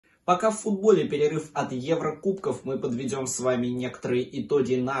Пока в футболе перерыв от Еврокубков, мы подведем с вами некоторые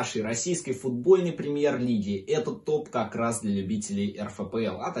итоги нашей российской футбольной премьер-лиги. Этот топ как раз для любителей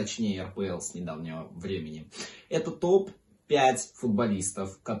РФПЛ, а точнее РПЛ с недавнего времени. Это топ 5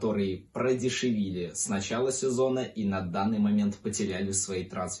 футболистов, которые продешевили с начала сезона и на данный момент потеряли свои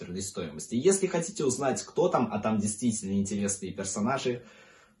трансферные стоимости. Если хотите узнать, кто там, а там действительно интересные персонажи,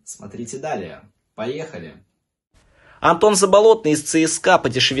 смотрите далее. Поехали! Антон Заболотный из ЦСКА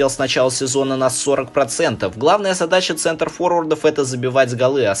подешевел с начала сезона на 40%. Главная задача центр-форвардов — это забивать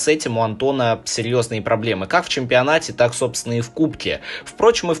голы, а с этим у Антона серьезные проблемы, как в чемпионате, так, собственно, и в кубке.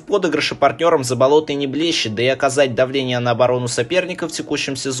 Впрочем, и в подыгрыше партнерам Заболотный не блещет, да и оказать давление на оборону соперника в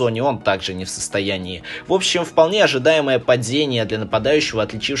текущем сезоне он также не в состоянии. В общем, вполне ожидаемое падение для нападающего,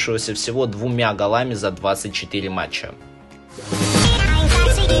 отличившегося всего 2 голами за 24 матча.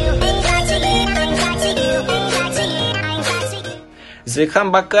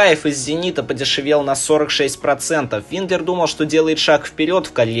 Зверхан Бакаев из «Зенита» подешевел на 46%. Вингер думал, что делает шаг вперед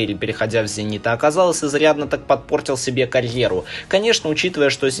в карьере, переходя в «Зенит», а оказалось, изрядно так подпортил себе карьеру. Конечно, учитывая,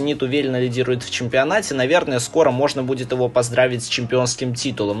 что «Зенит» уверенно лидирует в чемпионате, наверное, скоро можно будет его поздравить с чемпионским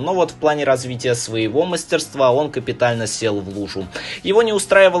титулом. Но вот в плане развития своего мастерства он капитально сел в лужу. Его не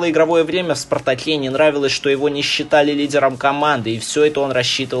устраивало игровое время в «Спартаке», не нравилось, что его не считали лидером команды, и все это он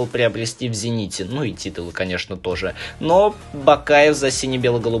рассчитывал приобрести в «Зените». Ну и титулы, конечно, тоже. Но Бакаев за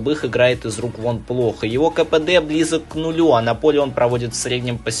сине-бело-голубых играет из рук вон плохо. Его КПД близок к нулю, а на поле он проводит в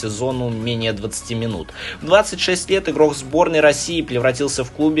среднем по сезону менее 20 минут. В 26 лет игрок сборной России превратился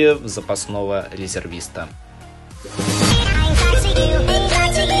в клубе в запасного резервиста.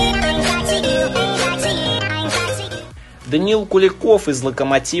 Даниил Куликов из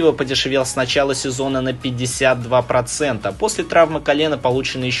 «Локомотива» подешевел с начала сезона на 52%. После травмы колена,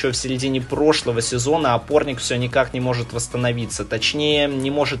 полученной еще в середине прошлого сезона, опорник все никак не может восстановиться. Точнее, не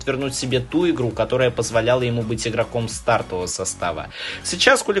может вернуть себе ту игру, которая позволяла ему быть игроком стартового состава.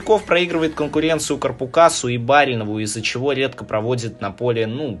 Сейчас Куликов проигрывает конкуренцию Карпукасу и Баринову, из-за чего редко проводит на поле,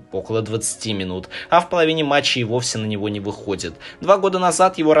 около 20 минут. А в половине матча и вовсе на него не выходит. 2 года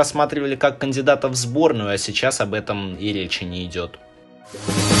назад его рассматривали как кандидата в сборную, а сейчас об этом и речи не идет.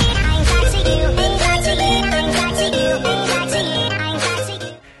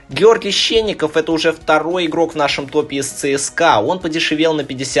 Георгий Щенников — это уже второй игрок в нашем топе из ЦСКА. Он подешевел на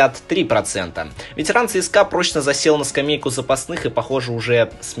 53%. Ветеран ЦСКА прочно засел на скамейку запасных и, похоже,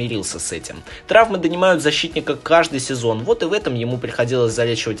 уже смирился с этим. Травмы донимают защитника каждый сезон. Вот и в этом ему приходилось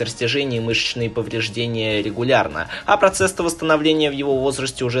залечивать растяжения и мышечные повреждения регулярно. А процесс восстановления в его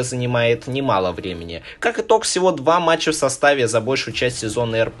возрасте уже занимает немало времени. Как итог, всего 2 матча в составе за большую часть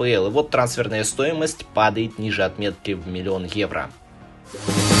сезона РПЛ. И вот трансферная стоимость падает ниже отметки в 1 000 000 евро.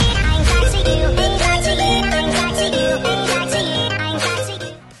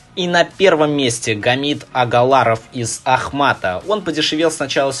 И на первом месте Гамид Агаларов из Ахмата. Он подешевел с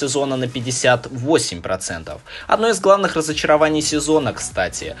начала сезона на 58%. Одно из главных разочарований сезона,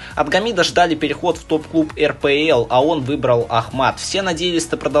 кстати. От Гамида ждали переход в топ-клуб РПЛ, а он выбрал Ахмат. Все надеялись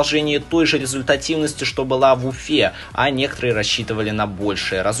на продолжение той же результативности, что была в Уфе, а некоторые рассчитывали на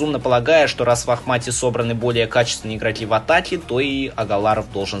большее, разумно полагая, что раз в Ахмате собраны более качественные игроки в атаке, то и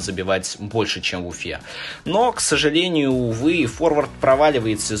Агаларов должен забивать больше, чем в Уфе. Но, к сожалению, увы, форвард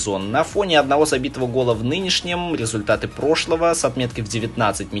проваливает сезон. На фоне одного забитого гола в нынешнем результаты прошлого с отметкой в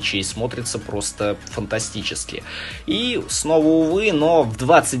 19 мячей смотрятся просто фантастически. И снова увы, но в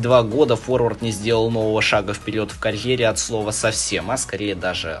 22 года форвард не сделал нового шага вперед в карьере от слова совсем, а скорее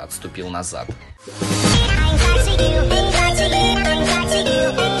даже отступил назад.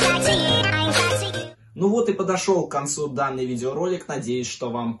 Ну вот и подошел к концу данный видеоролик. Надеюсь, что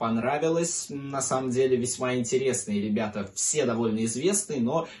вам понравилось. На самом деле весьма интересные ребята, все довольно известные,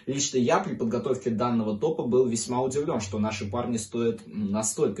 но лично я при подготовке данного топа был весьма удивлен, что наши парни стоят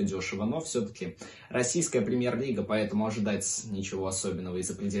настолько дешево. Но все-таки российская премьер-лига, поэтому ожидать ничего особенного и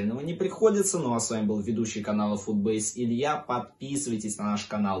запредельного не приходится. Ну а с вами был ведущий канала Footbase Илья. Подписывайтесь на наш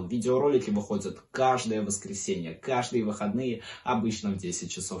канал. Видеоролики выходят каждое воскресенье, каждые выходные, обычно в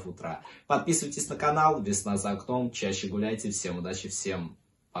 10 часов утра. Подписывайтесь на канал. Весна за окном, чаще гуляйте. Всем удачи, всем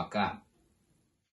пока.